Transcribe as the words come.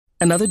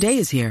Another day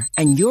is here,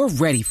 and you're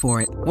ready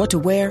for it. What to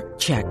wear?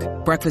 Check.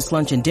 Breakfast,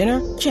 lunch, and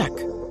dinner? Check.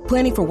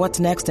 Planning for what's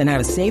next and how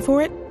to save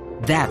for it?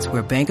 That's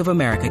where Bank of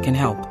America can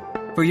help.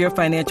 For your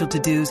financial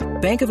to-dos,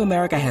 Bank of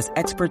America has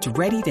experts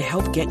ready to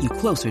help get you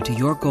closer to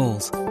your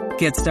goals.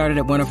 Get started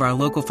at one of our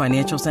local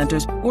financial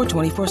centers or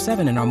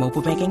 24/7 in our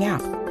mobile banking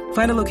app.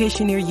 Find a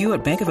location near you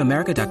at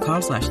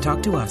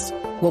bankofamerica.com/talktous.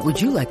 What would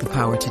you like the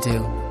power to do?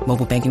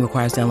 Mobile banking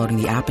requires downloading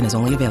the app and is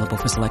only available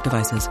for select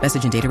devices.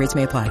 Message and data rates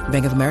may apply.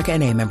 Bank of America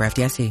N.A., member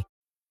FDIC.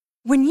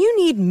 When you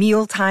need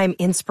mealtime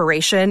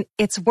inspiration,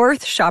 it's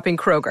worth shopping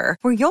Kroger,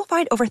 where you'll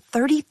find over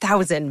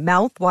 30,000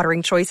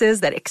 mouth-watering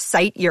choices that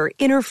excite your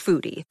inner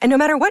foodie. And no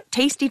matter what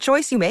tasty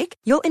choice you make,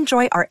 you'll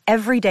enjoy our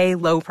everyday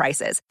low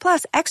prices,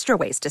 plus extra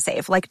ways to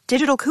save, like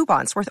digital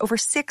coupons worth over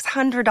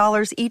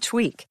 $600 each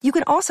week. You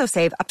can also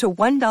save up to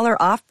 $1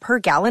 off per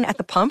gallon at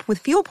the pump with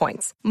fuel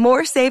points.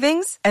 More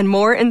savings and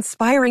more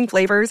inspiring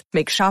flavors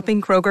make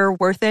shopping Kroger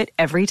worth it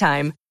every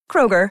time.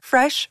 Kroger,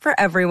 fresh for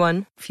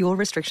everyone. Fuel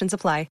restrictions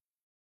apply.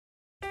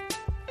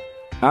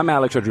 I'm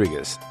Alex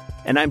Rodriguez.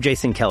 And I'm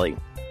Jason Kelly.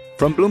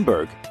 From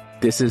Bloomberg,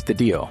 this is The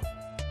Deal.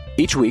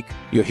 Each week,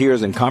 you'll hear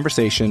us in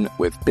conversation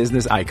with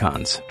business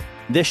icons.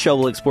 This show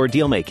will explore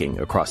deal-making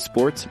across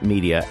sports,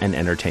 media, and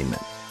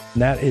entertainment.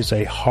 That is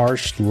a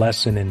harsh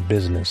lesson in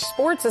business.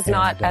 Sports is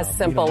not as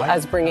simple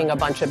as bringing a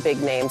bunch of big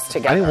names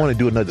together. I didn't want to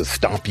do another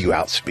stomp you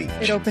out speech.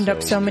 It opened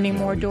up so many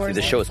more doors.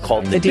 The show is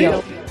called The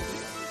Deal.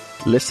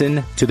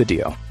 Listen to The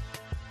Deal.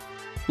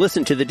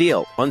 Listen to The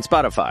Deal on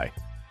Spotify.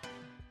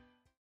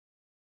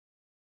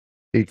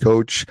 Hey,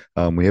 Coach,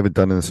 we haven't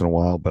done this in a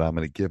while, but I'm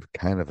going to give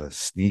kind of a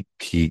sneak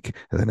peek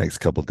in the next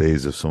couple of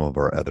days of some of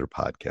our other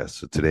podcasts.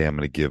 So today I'm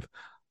going to give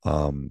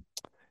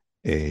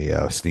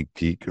a sneak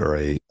peek or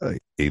a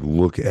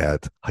look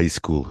at high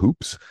school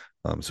hoops.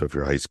 So if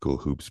you're a high school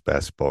hoops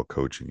basketball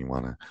coach and you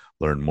want to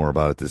learn more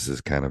about it, this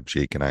is kind of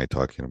Jake and I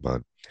talking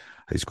about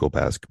high school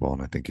basketball,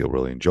 and I think you'll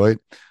really enjoy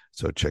it.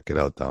 So check it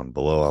out down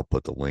below. I'll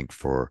put the link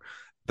for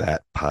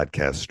that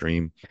podcast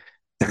stream.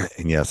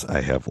 And yes,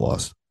 I have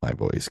lost my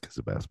voice because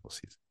of basketball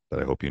season,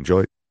 but I hope you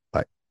enjoy it.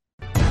 Bye.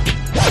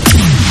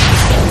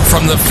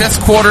 From the Fifth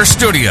Quarter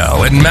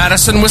Studio in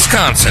Madison,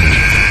 Wisconsin,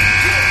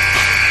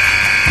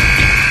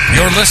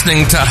 you're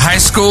listening to High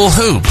School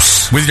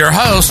Hoops with your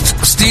hosts,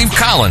 Steve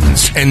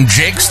Collins and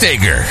Jake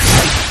Stager.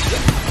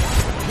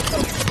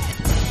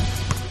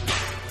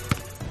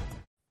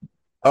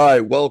 All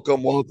right,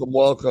 welcome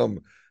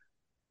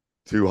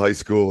to High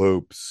School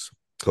Hoops.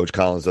 Coach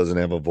Collins doesn't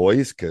have a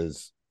voice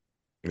because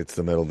it's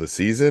the middle of the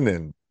season,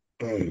 and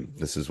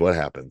this is what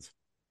happens.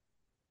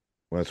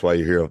 Well, that's why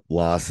you hear a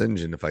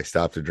lozenge, and if I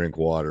stop to drink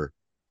water,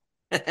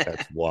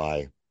 that's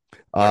why.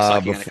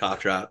 Sucking on a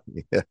cough drop.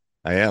 Yeah,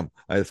 I am.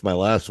 It's my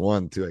last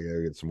one, too. I got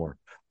to get some more.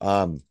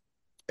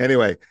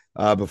 Anyway,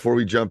 before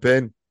we jump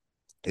in,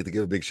 I have to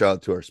give a big shout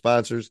out to our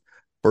sponsors.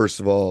 First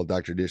of all,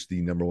 Dr. Dish,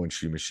 the number one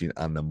shoe machine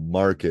on the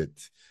market,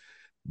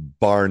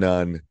 bar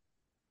none.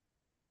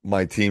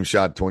 My team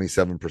shot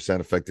 27%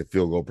 effective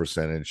field goal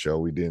percentage, so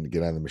we didn't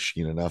get on the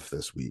machine enough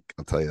this week.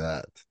 I'll tell you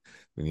that.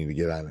 We need to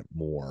get on it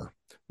more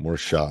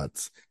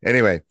shots.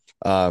 Anyway,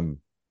 so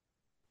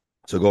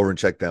go over and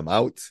check them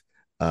out.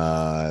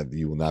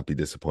 You will not be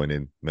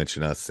disappointed.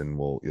 Mention us and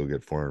you'll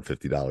get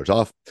 $450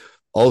 off.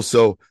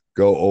 Also,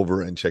 go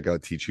over and check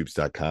out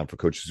teachhoops.com for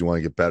coaches who want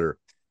to get better.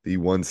 The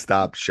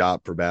one-stop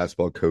shop for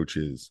basketball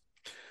coaches.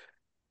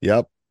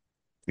 Yep.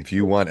 If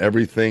you want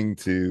everything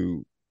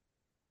to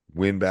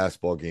win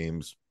basketball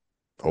games,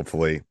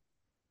 hopefully.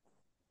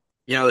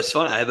 You know, it's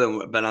fun. I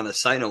haven't been on the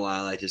site in a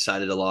while. I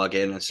decided to log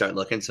in and start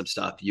looking some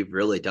stuff. You've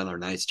really done a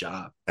nice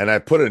job. And I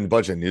put in a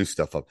bunch of new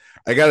stuff up.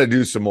 I got to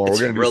do some more.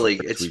 We're going to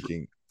do some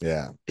tweaking.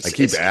 Yeah. I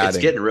keep adding. It's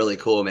getting really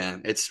cool,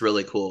 man. It's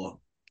really cool.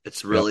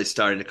 It's really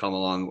starting to come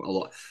along a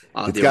lot.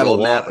 It's the got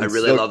roadmap, I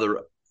really love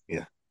the.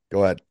 Yeah.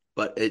 Go ahead.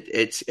 But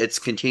it's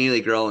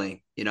continually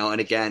growing, you know. And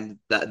again,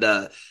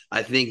 I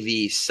think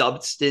the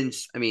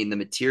substance, the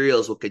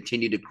materials will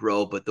continue to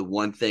grow. But the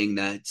one thing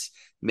that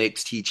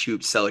makes Teach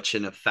Hoops such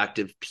an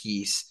effective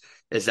piece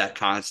is that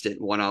constant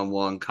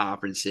one-on-one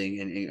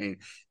conferencing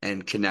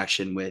and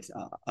connection with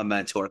a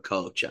mentor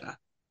coach.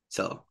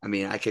 So,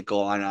 I could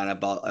go on and on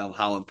about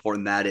how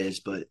important that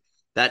is, but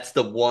that's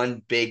the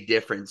one big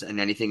difference in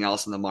anything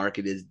else in the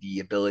market is the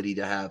ability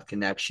to have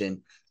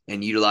connection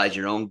and utilize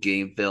your own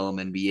game film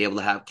and be able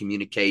to have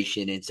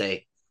communication and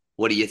say,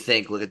 what do you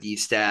think? Look at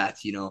these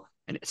stats, you know,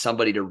 and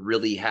somebody to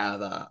really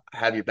have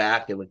your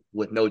back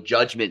with no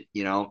judgment,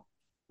 you know,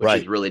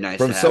 which is really nice.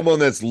 From someone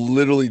that's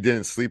literally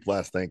didn't sleep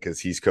last night because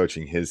he's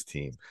coaching his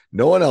team.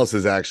 No one else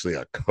is actually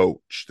a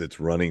coach that's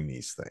running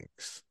these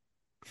things.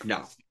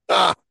 No.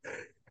 No.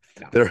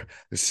 They're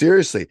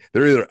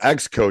either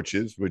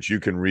ex-coaches, which you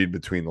can read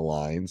between the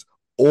lines,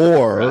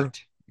 or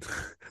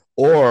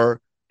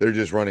they're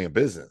just running a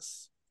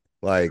business.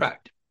 Like,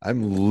 correct.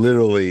 I'm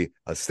literally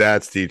a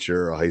stats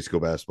teacher, a high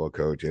school basketball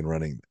coach, and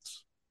running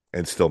this,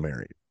 and still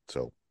married.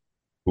 So,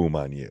 boom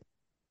on you.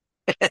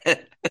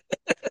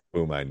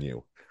 Boom on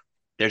you.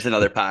 There's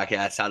another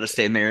podcast, How to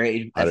Stay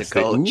Married as a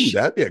Coach. Ooh,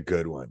 that'd be a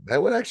good one.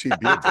 That would actually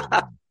be a good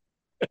one.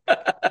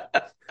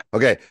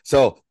 Okay,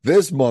 so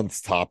this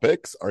month's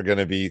topics are going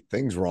to be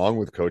things wrong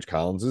with Coach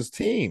Collins's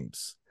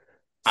teams.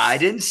 I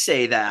didn't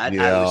say that.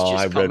 Yeah, I was I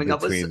just read coming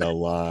up with between the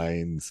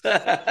lines.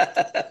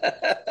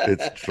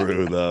 It's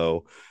true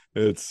though.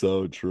 It's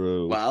so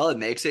true. Well, it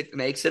makes it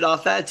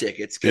authentic.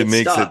 It's It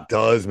good stuff.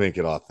 does make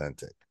it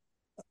authentic.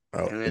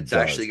 Oh, And it's it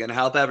actually going to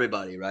help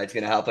everybody, right? It's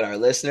going to help our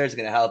listeners, it's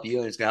going to help you,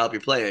 and it's going to help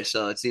your players.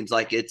 So it seems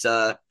like it's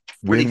a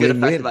pretty good,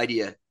 effective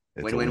idea.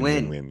 It's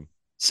Win-win-win.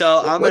 So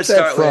I'm going to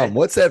start with.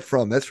 What's that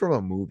from? That's from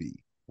a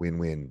movie.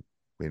 Win-win,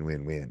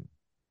 win-win-win.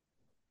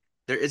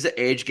 There is an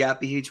age gap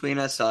between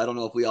us, so I don't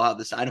know if we all have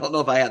this. I don't know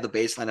if I have the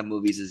baseline of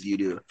movies as you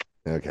do.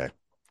 Okay.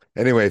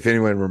 Anyway, if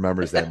anyone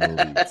remembers that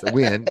movie, it's a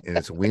win and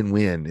it's a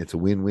win-win. It's a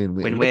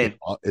win-win-win. Win-win.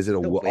 Is it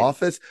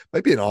Office?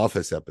 Might be an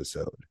Office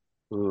episode.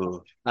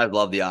 Ooh, I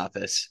love The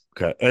Office.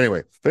 Okay. Anyway,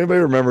 if anybody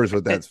remembers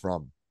what that's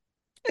from,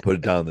 put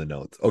it down in the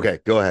notes. Okay,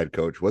 go ahead,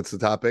 Coach. What's the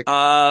topic?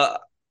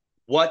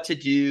 What to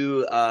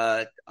do?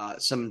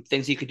 Some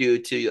things you could do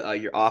to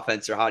your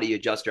offense, or how do you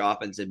adjust your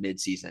offense in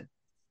midseason?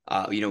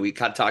 We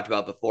kind of talked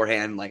about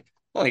beforehand, like,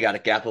 I got a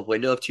gap of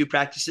window of 2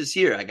 practices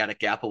here. I got a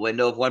gap of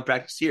window of 1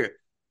 practice here.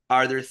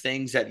 Are there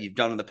things that you've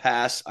done in the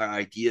past, or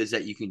ideas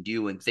that you can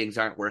do when things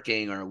aren't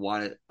working, or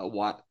want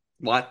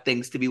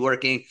things to be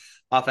working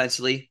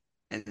offensively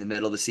in the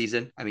middle of the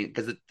season? I mean,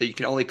 because you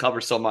can only cover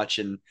so much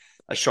in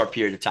a short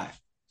period of time.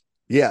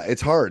 Yeah,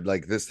 it's hard.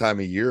 Like this time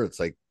of year, it's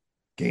like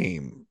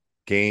game,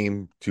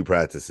 2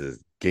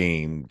 practices,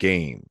 game,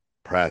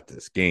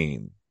 practice,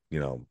 game,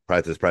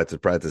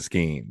 practice,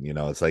 game.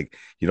 It's like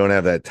you don't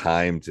have that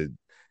time to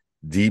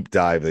deep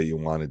dive that you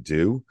want to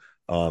do.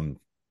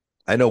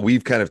 I know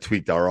we've kind of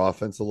tweaked our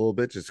offense a little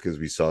bit just because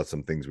we saw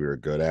some things we were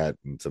good at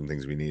and some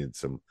things we needed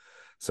some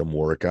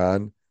work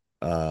on.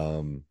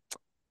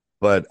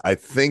 But I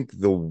think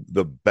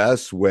the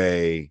best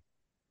way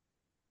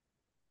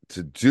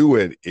to do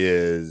it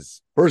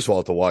is, first of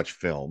all, to watch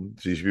film.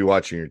 So you should be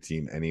watching your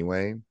team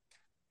anyway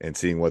and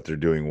seeing what they're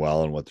doing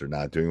well and what they're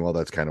not doing well.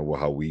 That's kind of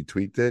how we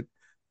tweaked it.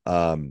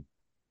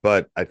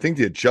 But I think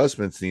the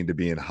adjustments need to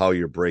be in how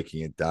you're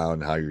breaking it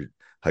down, how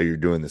you're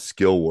doing the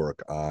skill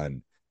work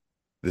on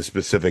the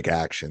specific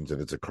actions, if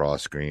it's a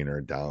cross screen or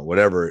a down,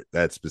 whatever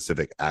that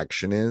specific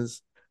action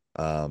is.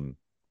 I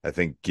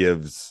think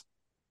gives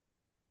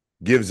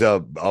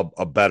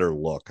a better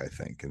look, I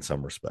think, in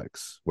some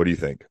respects. What do you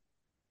think?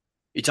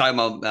 You talking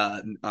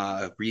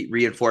about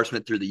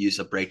reinforcement through the use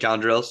of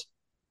breakdown drills?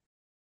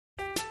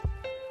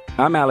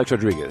 I'm Alex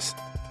Rodriguez.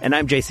 And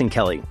I'm Jason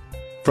Kelly.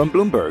 From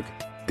Bloomberg,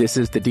 this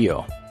is The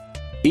Deal.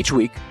 Each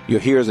week, you'll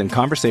hear us in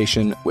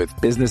conversation with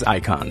business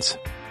icons.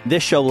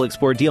 This show will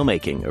explore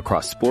deal-making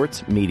across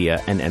sports,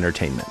 media, and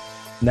entertainment.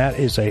 That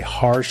is a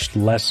harsh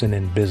lesson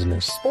in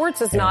business.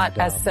 Sports is not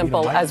as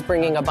simple as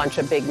bringing a bunch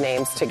of big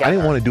names together. I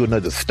didn't want to do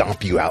another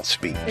stomp you out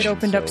speech. It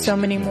opened up so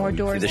many more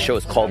doors. The show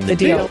is called The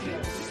Deal.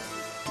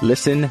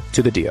 Listen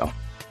to The Deal.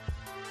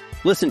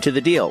 Listen to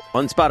The Deal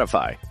on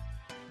Spotify.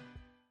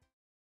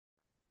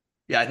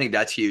 Yeah, I think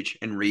that's huge,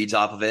 and reads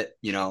off of it.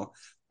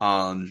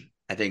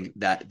 I think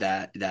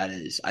that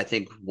is. I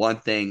think one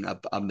thing,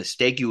 a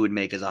mistake you would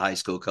make as a high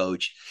school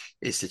coach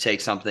is to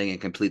take something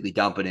and completely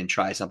dump it and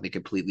try something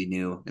completely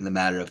new in the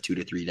matter of 2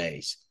 to 3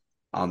 days.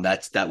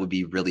 That would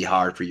be really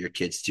hard for your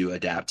kids to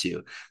adapt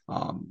to.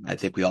 I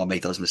think we all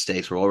make those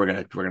mistakes where we're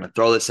gonna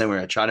throw this in, we're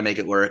gonna try to make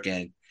it work,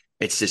 and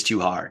it's just too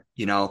hard.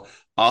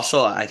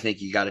 Also, I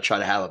think you got to try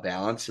to have a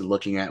balance in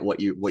looking at what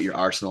your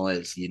arsenal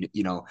is.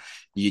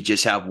 You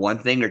just have one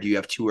thing, or do you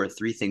have 2 or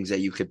 3 things that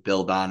you could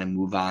build on and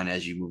move on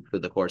as you move through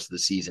the course of the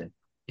season?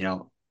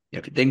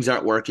 If things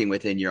aren't working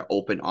within your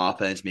open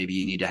offense, maybe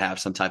you need to have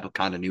some type of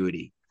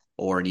continuity,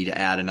 or need to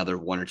add another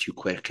 1 or 2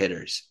 quick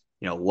hitters.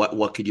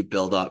 What could you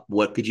build up?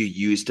 What could you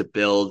use to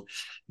build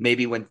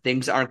maybe when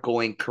things aren't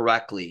going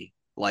correctly,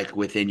 like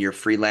within your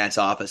freelance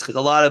office? Because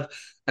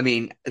to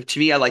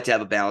me, I like to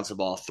have a balance of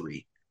all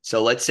 3.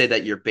 So let's say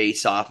that your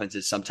base offense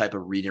is some type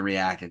of read and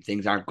react and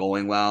things aren't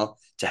going well.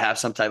 To have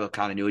some type of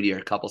continuity or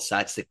a couple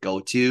sets to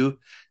go to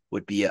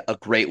would be a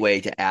great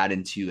way to add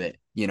into it.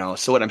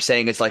 So what I'm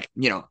saying is,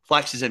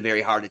 flex isn't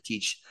very hard to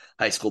teach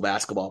high school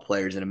basketball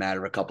players in a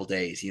matter of a couple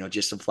days,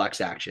 just some flex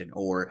action,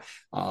 or,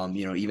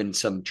 even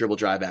some dribble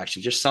drive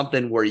action, just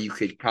something where you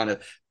could kind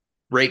of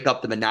break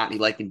up the monotony.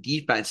 Like in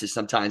defenses,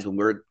 sometimes when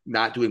we're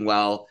not doing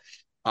well,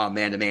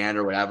 man to man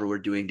or whatever we're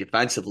doing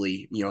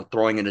defensively,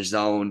 throwing in a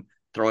zone,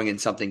 throwing in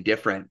something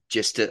different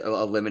just to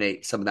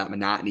eliminate some of that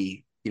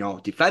monotony,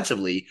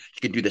 defensively.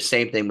 You can do the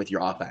same thing with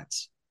your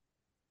offense.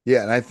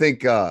 Yeah. And I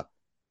think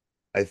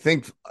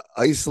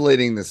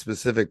isolating the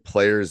specific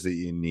players that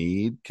you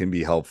need can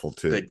be helpful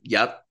too. Good.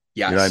 Yep.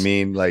 Yes. You know what I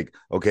mean? Like,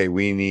 okay,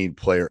 we need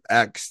player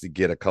X to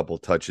get a couple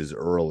touches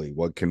early.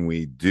 What can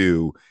we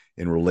do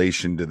in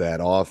relation to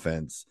that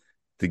offense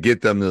to get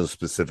them those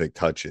specific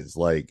touches?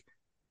 Like,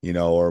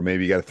 or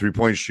maybe you got a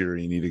 3-point shooter,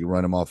 you need to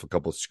run them off a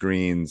couple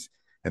screens.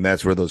 And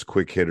that's where those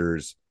quick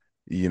hitters,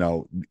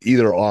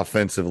 either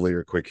offensively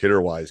or quick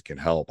hitter wise, can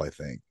help, I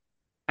think.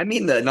 I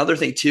mean, another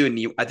thing too, and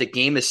the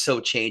game is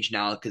so changed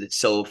now because it's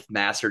so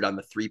mastered on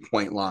the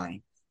 3-point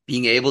line.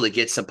 being able to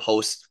get some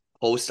post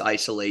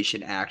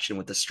isolation action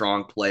with a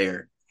strong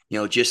player.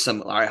 Just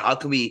all right, how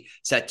can we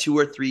set two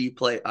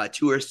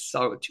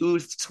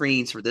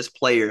screens for this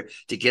player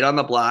to get on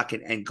the block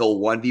and go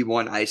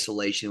 1v1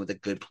 isolation with a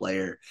good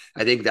player?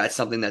 I think that's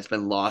something that's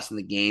been lost in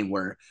the game,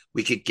 where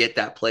we could get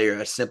that player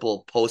a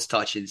simple post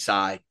touch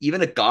inside,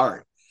 even a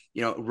guard.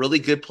 Really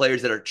good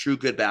players that are true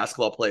good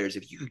basketball players.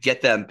 If you could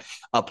get them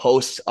a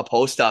post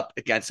up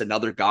against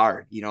another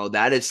guard,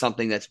 that is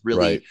something that's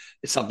really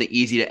it's something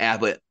easy to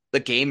add. But the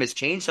game has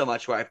changed so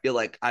much where I feel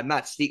like I've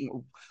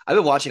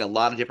been watching a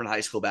lot of different high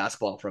school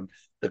basketball, from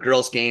the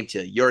girls' game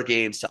to your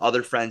games to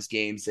other friends'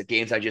 games, the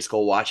games I just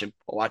go watch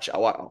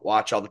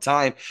all the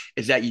time,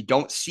 is that you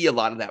don't see a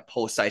lot of that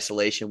post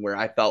isolation, where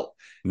I felt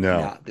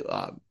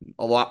a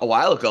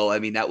while ago. I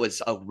mean, that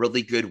was a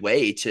really good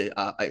way to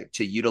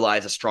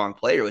utilize a strong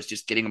player, was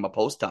just getting them a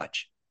post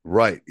touch.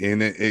 Right.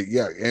 And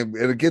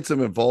it gets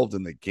them involved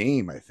in the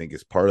game, I think,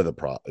 is part of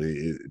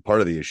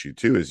the issue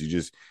too,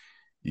 is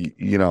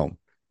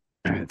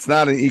it's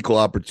not an equal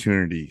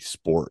opportunity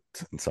sport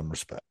in some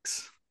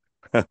respects.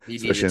 You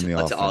need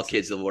it to all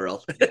kids of the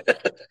world.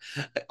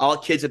 All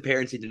kids and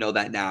parents need to know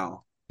that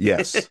now.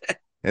 Yes.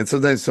 And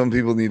sometimes some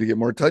people need to get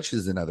more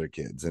touches than other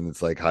kids. And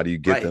it's like, how do you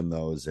get them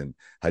those? And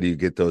how do you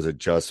get those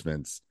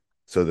adjustments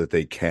so that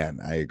they can?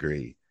 I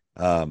agree.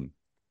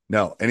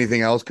 No,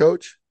 anything else,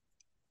 Coach?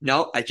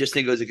 No, I just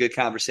think it was a good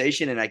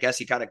conversation. And I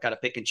guess you kind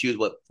of pick and choose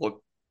what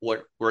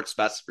works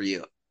best for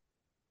you.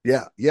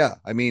 Yeah. Yeah.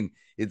 I mean,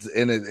 it's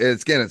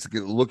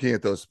looking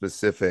at those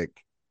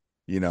specific,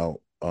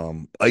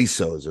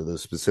 ISOs or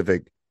those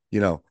specific,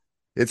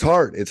 it's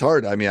hard. It's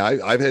hard. I mean,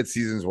 I've had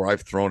seasons where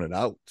I've thrown it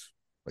out.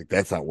 Like,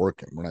 that's not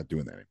working. We're not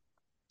doing that anymore.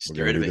 Just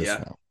get rid of it.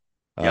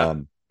 Yeah.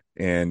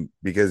 And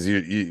because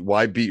you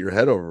why beat your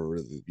head over,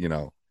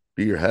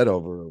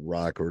 a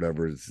rock or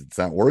whatever. It's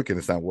not working.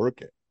 It's not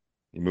working.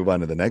 You move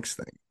on to the next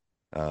thing.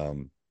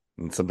 And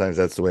sometimes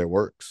that's the way it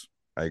works.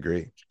 I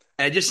agree.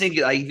 And I just think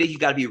you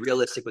got to be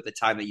realistic with the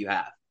time that you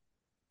have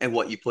and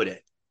what you put in.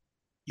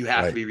 You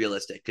have to be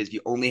realistic, because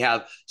you only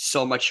have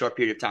so much short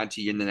period of time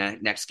to you in the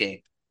next game.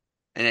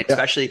 And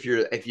especially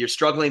if you're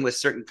struggling with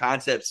certain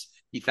concepts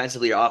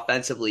defensively or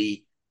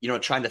offensively,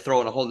 trying to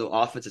throw in a whole new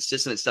offensive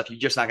system and stuff, you're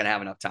just not going to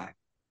have enough time.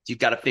 So you've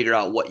got to figure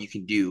out what you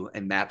can do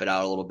and map it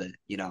out a little bit,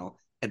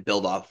 and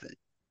build off of it.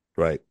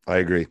 Right. I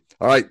agree.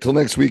 All right. Till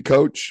next week,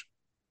 Coach.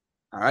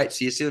 All right.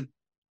 See you soon.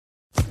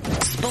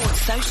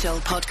 Sports Social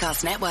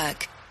Podcast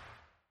Network.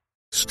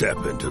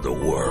 Step into the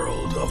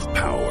world of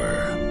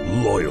power,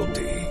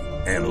 loyalty,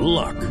 and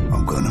luck.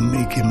 I'm going to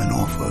make him an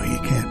offer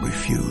he can't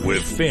refuse.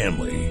 With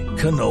family,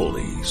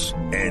 cannolis,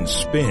 and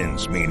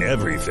spins mean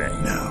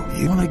everything. Now,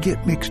 you want to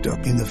get mixed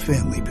up in the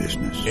family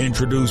business.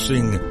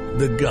 Introducing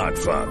The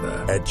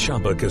Godfather at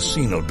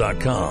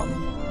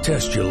ChumbaCasino.com.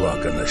 Test your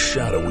luck in the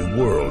shadowy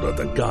world of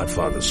The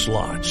Godfather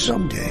slot.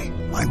 Someday,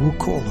 I will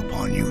call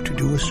upon you to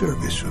do a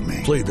service for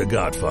me. Play The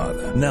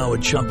Godfather now at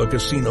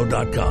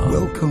ChumbaCasino.com.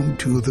 Welcome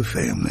to the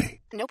family.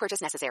 No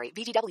purchase necessary.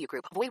 VGW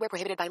Group. Void where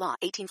prohibited by law.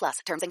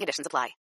 18+. Terms and conditions apply.